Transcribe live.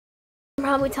You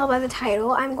can probably tell by the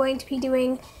title, I'm going to be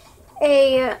doing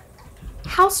a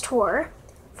house tour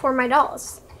for my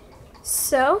dolls.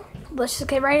 So let's just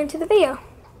get right into the video.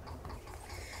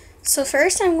 So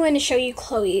first I'm going to show you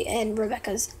Chloe and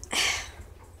Rebecca's,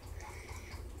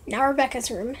 not Rebecca's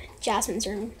room, Jasmine's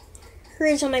room. Her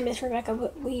original name is Rebecca,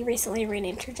 but we recently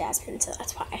renamed her Jasmine, so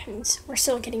that's why we're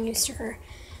still getting used to her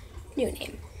new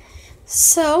name.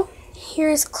 So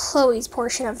here's Chloe's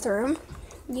portion of the room.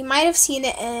 You might have seen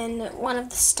it in one of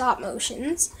the stop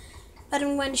motions, but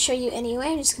I'm going to show you anyway.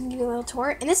 I'm just going to give you a little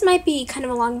tour. And this might be kind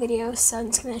of a long video, so I'm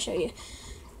just going to show you.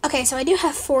 Okay, so I do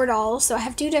have 4 dolls, so I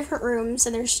have 2 different rooms,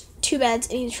 and there's 2 beds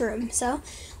in each room. So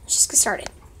let's just get started.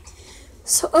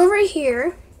 So over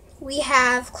here, we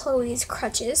have Chloe's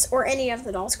crutches, or any of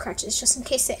the dolls' crutches, just in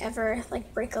case they ever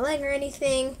like break a leg or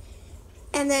anything.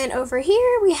 And then over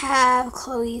here, we have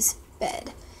Chloe's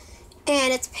bed.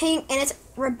 And it's pink, and it's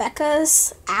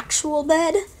Rebecca's actual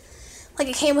bed. Like,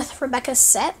 it came with Rebecca's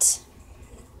set.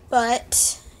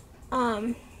 But,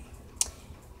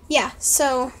 yeah,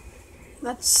 so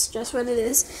that's just what it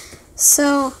is.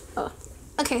 So,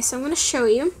 okay, so I'm going to show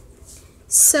you.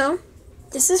 So,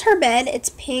 this is her bed. It's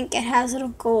pink. It has little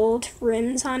gold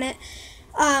rims on it.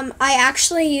 I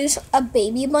actually used a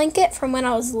baby blanket from when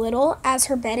I was little as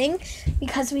her bedding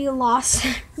because we lost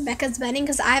Rebecca's bedding,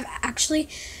 because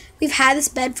we've had this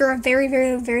bed for a very,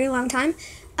 very, very long time.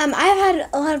 I've had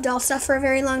a lot of doll stuff for a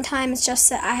very long time. It's just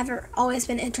that I haven't always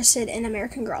been interested in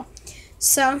American Girl.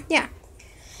 So, yeah.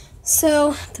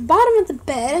 So, at the bottom of the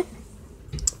bed,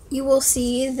 you will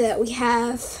see that we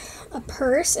have a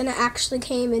purse, and it actually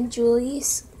came in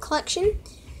Julie's collection.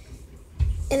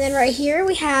 And then right here,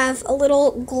 we have a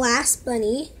little glass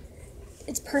bunny.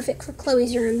 It's perfect for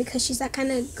Chloe's room because she's that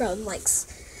kind of girl that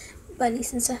likes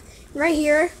bunnies and stuff. Right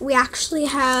here, we actually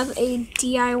have a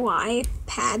DIY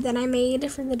pad that I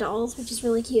made for the dolls, which is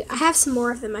really cute. I have some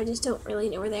more of them. I just don't really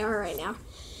know where they are right now.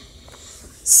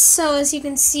 So as you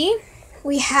can see,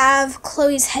 we have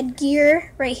Chloe's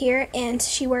headgear right here, and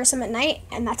she wears them at night,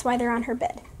 and that's why they're on her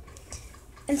bed.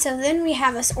 And so then we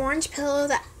have this orange pillow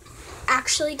that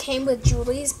actually came with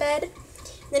Julie's bed.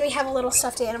 Then we have a little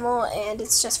stuffed animal, and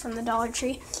it's just from the Dollar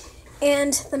Tree.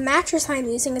 And the mattress I'm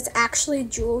using is actually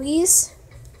Julie's.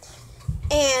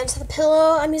 And the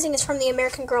pillow I'm using is from the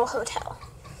American Girl Hotel.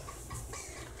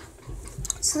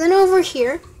 So then over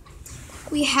here,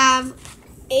 we have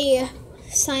a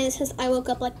sign that says, "I woke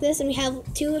up like this," and we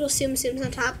have 2 little Tsum Tsums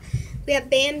on top. We have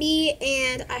Bambi,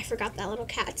 and I forgot that little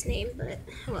cat's name, but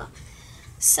well.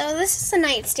 So this is the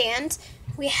nightstand.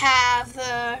 We have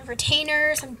the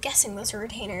retainers. I'm guessing those are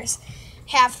retainers.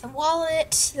 We have the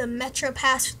wallet, the Metro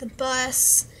Pass for the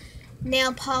bus,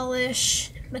 nail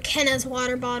polish, Mckenna's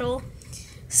water bottle,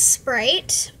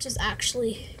 Sprite, which is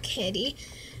actually candy,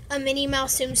 a Minnie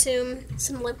Mouse Tsum Tsum,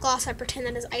 some lip gloss. I pretend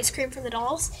that is ice cream for the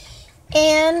dolls,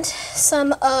 and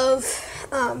some of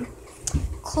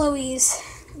Chloe's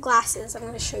glasses. I'm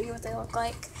going to show you what they look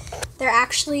like. They're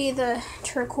actually the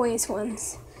turquoise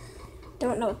ones.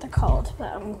 Don't know what they're called,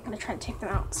 but I'm going to try to take them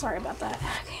out. Sorry about that.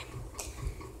 Okay.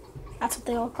 That's what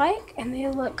they look like, and they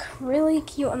look really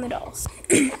cute on the dolls.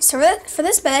 So for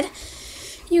this bed,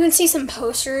 you can see some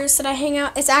posters that I hang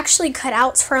out. It's actually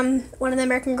cutouts from one of the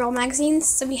American Girl magazines.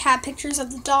 So we have pictures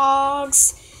of the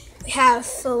dogs. We have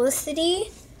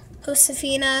Felicity,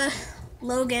 Josefina,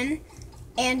 Logan,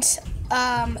 and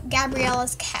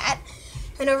Gabriella's cat.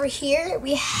 And over here,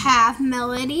 we have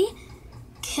Melody,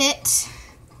 Kit,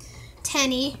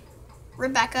 Tenny,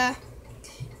 Rebecca,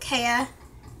 Kaya,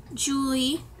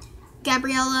 Julie,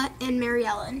 Gabriella, and Mary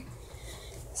Ellen.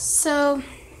 So,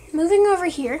 moving over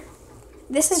here,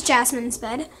 this is Jasmine's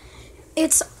bed.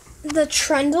 It's the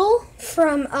trundle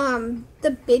from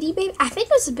the Bitty Baby. I think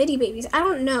it was the Bitty Babies. I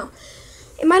don't know.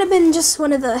 It might have been just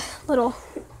one of the little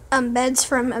beds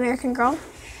from American Girl,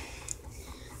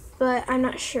 but I'm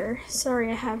not sure.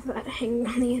 Sorry, I have that hanging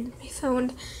on the end of my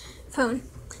phone.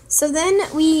 So then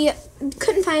we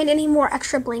couldn't find any more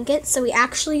extra blankets, so we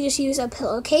actually just used a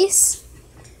pillowcase.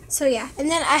 So yeah, and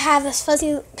then I have this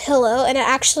fuzzy pillow, and it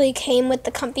actually came with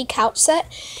the comfy couch set.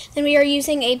 Then we are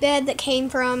using a bed that came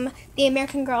from the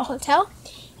American Girl Hotel,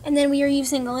 and then we are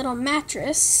using a little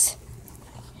mattress,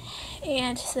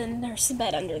 and then there's the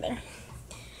bed under there.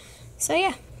 So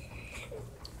yeah.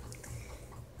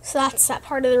 So that's that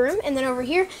part of the room. And then over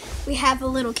here, we have a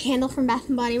little candle from Bath &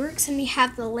 Body Works, and we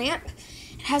have the lamp.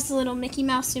 It has the little Mickey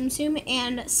Mouse Tsum Tsum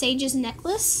and Sage's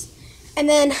necklace. And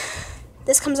then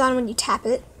this comes on when you tap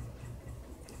it.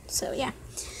 So yeah.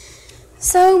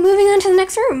 So moving on to the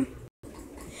next room.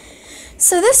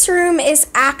 So this room is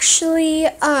actually,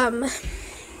 so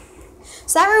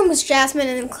that room was Jasmine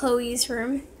and Chloe's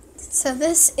room. So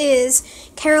this is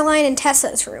Caroline and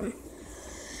Tessa's room.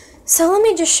 So let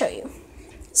me just show you.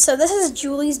 So this is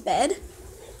Julie's bed.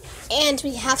 And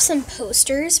we have some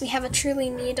posters. We have a Truly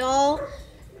Me doll.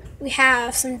 We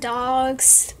have some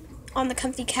dogs on the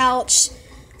comfy couch.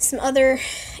 Some other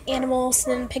animals.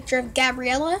 And then a picture of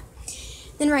Gabriella.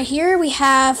 Then right here we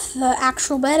have the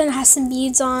actual bed and it has some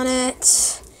beads on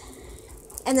it.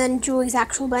 And then Julie's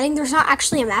actual bedding. There's not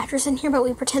actually a mattress in here, but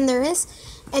we pretend there is.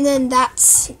 And then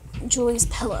that's Julie's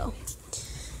pillow.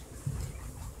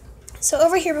 So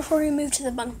over here, before we move to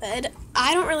the bunk bed,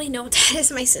 I don't really know what that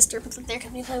is. My sister puts it there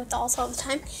because we play with dolls all the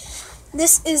time.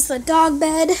 This is the dog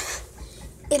bed.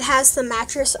 It has the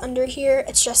mattress under here.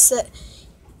 It's just that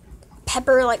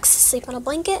Pepper likes to sleep on a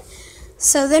blanket.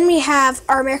 So then we have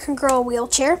our American Girl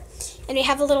wheelchair. And we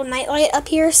have a little night light up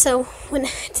here. So when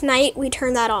it's night, we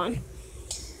turn that on.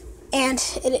 And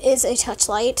it is a touch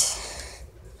light.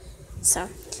 So,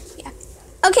 yeah.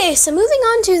 Okay, so moving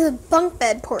on to the bunk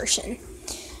bed portion.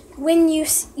 When you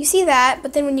see that,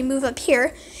 but then when you move up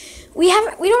here, we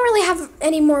don't really have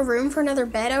any more room for another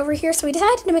bed over here, so we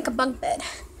decided to make a bunk bed.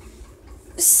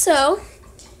 So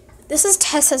this is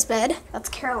Tessa's bed. That's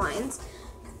Caroline's,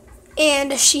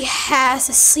 and she has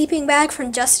a sleeping bag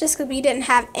from Justice because we didn't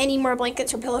have any more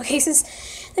blankets or pillowcases.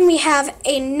 Then we have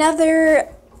another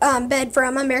bed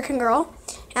from American Girl,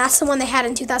 and that's the one they had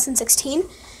in 2016.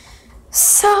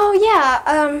 So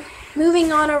yeah,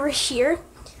 moving on over here.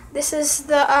 This is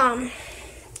the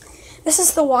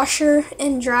washer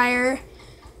and dryer.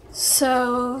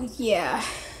 So yeah,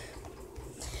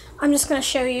 I'm just gonna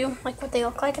show you like what they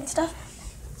look like and stuff.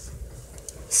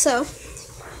 So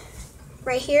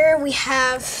right here we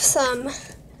have some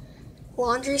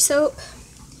laundry soap,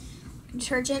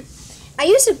 detergent. I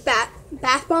used a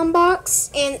bath bomb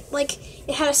box and like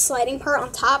it had a sliding part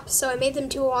on top, so I made them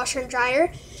to a washer and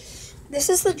dryer. This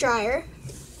is the dryer.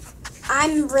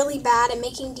 I'm really bad at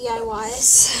making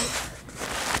DIYs.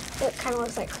 It kind of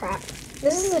looks like crap.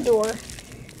 This is a door,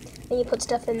 and you put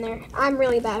stuff in there. I'm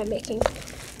really bad at making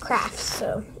crafts,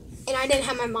 so. And I didn't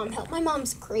have my mom help. My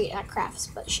mom's great at crafts,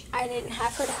 but I didn't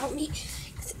have her to help me.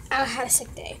 I had a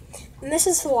sick day. And this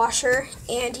is the washer,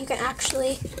 and you can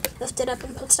actually lift it up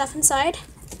and put stuff inside.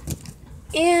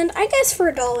 And I guess for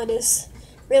a doll it is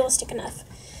realistic enough.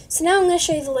 So now I'm going to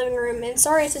show you the living room, and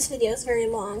sorry if this video is very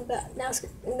long, but now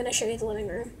I'm going to show you the living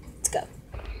room. Let's go.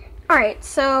 Alright,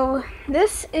 so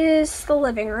this is the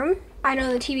living room. I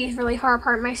know the TV is really far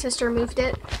apart. My sister moved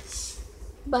it.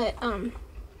 But,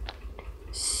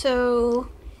 so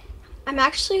I'm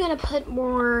actually going to put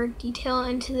more detail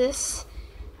into this,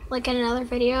 like in another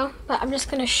video, but I'm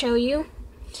just going to show you.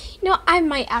 You know, I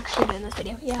might actually do it in this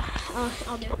video. Yeah,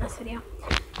 I'll do it in this video.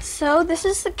 So this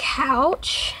is the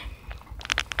couch.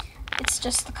 It's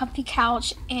just the comfy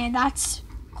couch, and that's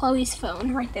Chloe's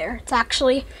phone right there. It's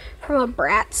actually from a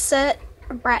Brat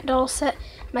doll set.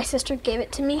 My sister gave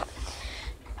it to me.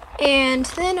 And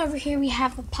then over here we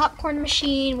have the popcorn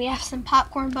machine. We have some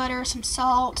popcorn butter, some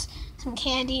salt, some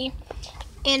candy.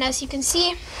 And as you can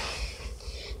see,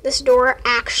 this door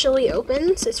actually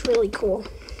opens. It's really cool.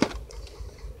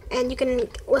 And you can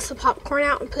lift the popcorn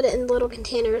out and put it in the little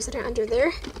containers that are under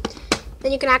there.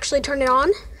 Then you can actually turn it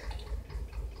on.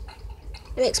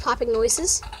 It makes popping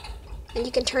noises, and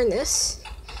you can turn this.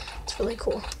 It's really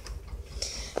cool.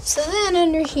 So then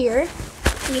under here,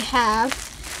 we have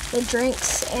the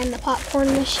drinks and the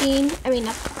popcorn machine. I mean,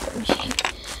 not the popcorn machine.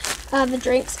 The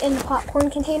drinks and the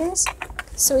popcorn containers.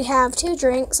 So we have 2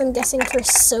 drinks, I'm guessing for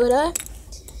soda.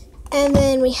 And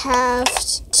then we have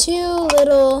 2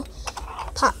 little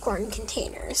popcorn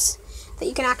containers that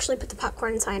you can actually put the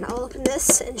popcorn inside. I'll open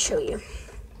this and show you.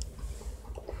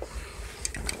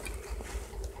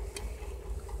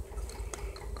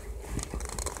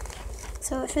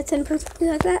 So it fits in perfectly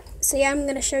like that. So yeah, I'm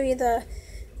going to show you the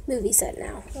movie set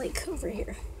now, like over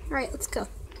here. Alright, let's go.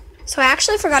 So I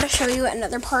actually forgot to show you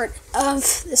another part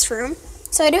of this room.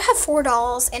 So I do have 4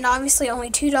 dolls, and obviously only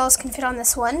 2 dolls can fit on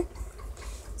this one.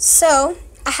 So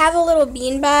I have a little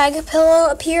beanbag pillow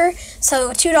up here,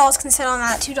 so 2 dolls can sit on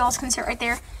that, 2 dolls can sit right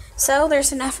there. So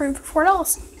there's enough room for 4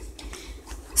 dolls.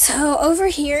 So over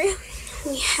here,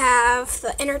 we have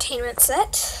the entertainment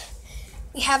set.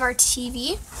 We have our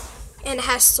TV. And it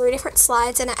has 3 different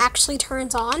slides, and it actually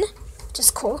turns on, which is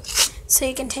cool. So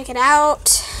you can take it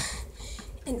out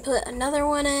and put another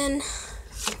one in.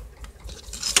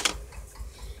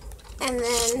 And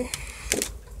then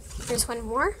there's one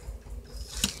more.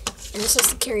 And this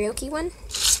is the karaoke one.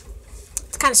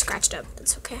 It's kind of scratched up,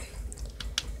 that's okay.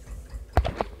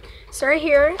 So right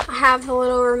here, I have the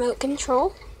little remote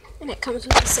control, and it comes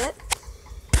with the set.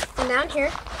 And down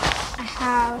here, I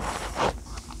have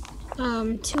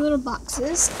two little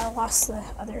boxes. I lost the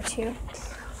other two.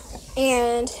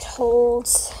 And it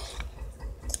holds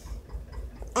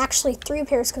actually 3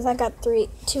 pairs because I got 2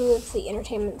 of the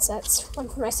entertainment sets. One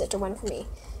for my sister, one for me.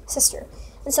 Sister.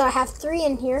 And so I have 3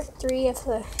 in here, 3 of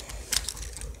the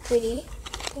 3D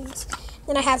things.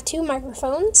 Then I have 2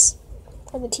 microphones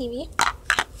for the TV.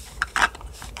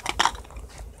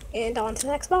 And on to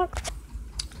the next box.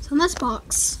 So in this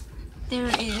box, there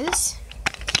is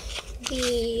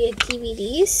the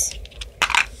DVDs.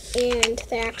 And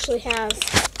they actually have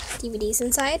DVDs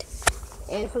inside.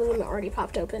 And one of them already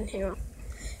popped open. Hang on.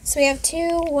 So we have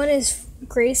 2. One is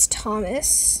Grace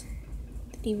Thomas.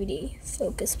 DVD.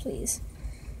 Focus, please.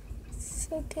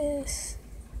 Focus.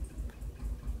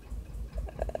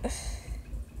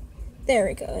 There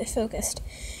we go. It focused.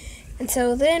 And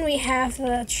so then we have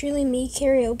Truly Me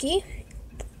Karaoke.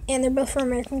 And they're both for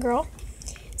American Girl.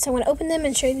 So I'm going to open them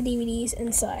and show you the DVDs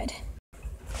inside.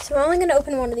 So we're only going to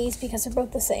open one of these because they're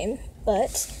both the same.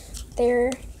 But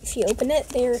if you open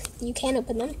it, you can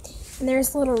open them. And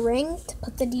there's a little ring to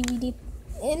put the DVD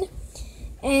in.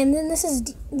 And then this is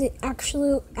the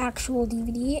actual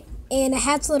DVD. And it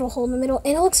has a little hole in the middle.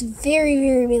 And it looks very,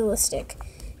 very realistic.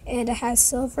 And it has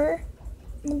silver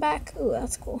in the back. Ooh,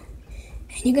 that's cool.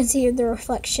 And you can see the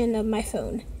reflection of my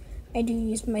phone. I do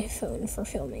use my phone for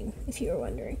filming, if you were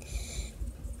wondering.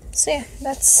 So yeah,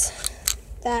 that's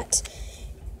that.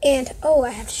 And, oh,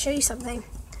 I have to show you something.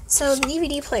 So the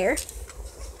DVD player,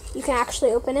 you can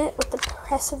actually open it with the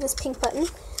press of this pink button.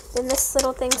 Then this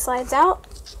little thing slides out.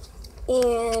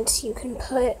 And you can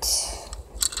put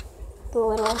the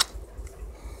little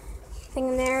thing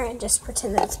in there and just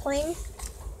pretend that it's playing.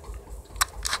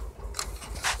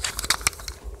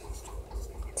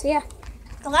 So yeah.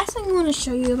 The last thing I want to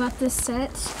show you about this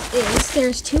set is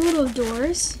there's 2 little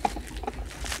doors.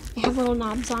 They have little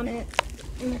knobs on it.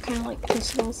 And they're kind of like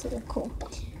crystals, so they're cool.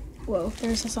 Whoa,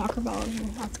 there's a soccer ball in here.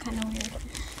 That's kind of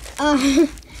weird.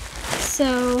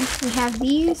 So we have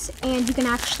these, and you can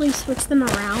actually switch them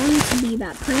around to be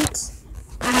that print.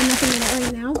 I have nothing in it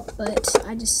right now, but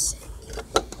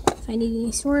if I need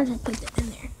any storage, I put it in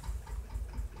there.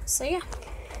 So yeah.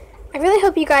 I really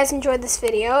hope you guys enjoyed this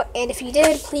video, and if you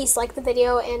did, please like the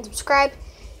video and subscribe,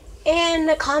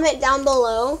 and comment down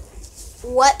below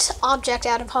what object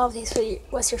out of all of these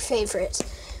was your favorite.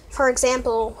 For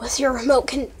example, was a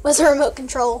remote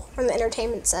control from the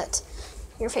entertainment set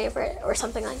your favorite, or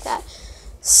something like that.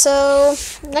 So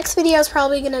next video is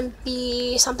probably going to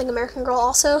be something American Girl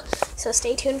also, so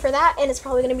stay tuned for that, and it's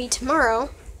probably going to be tomorrow.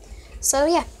 So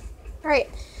yeah, alright.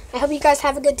 I hope you guys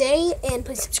have a good day, and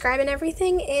please subscribe and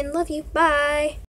everything, and love you. Bye!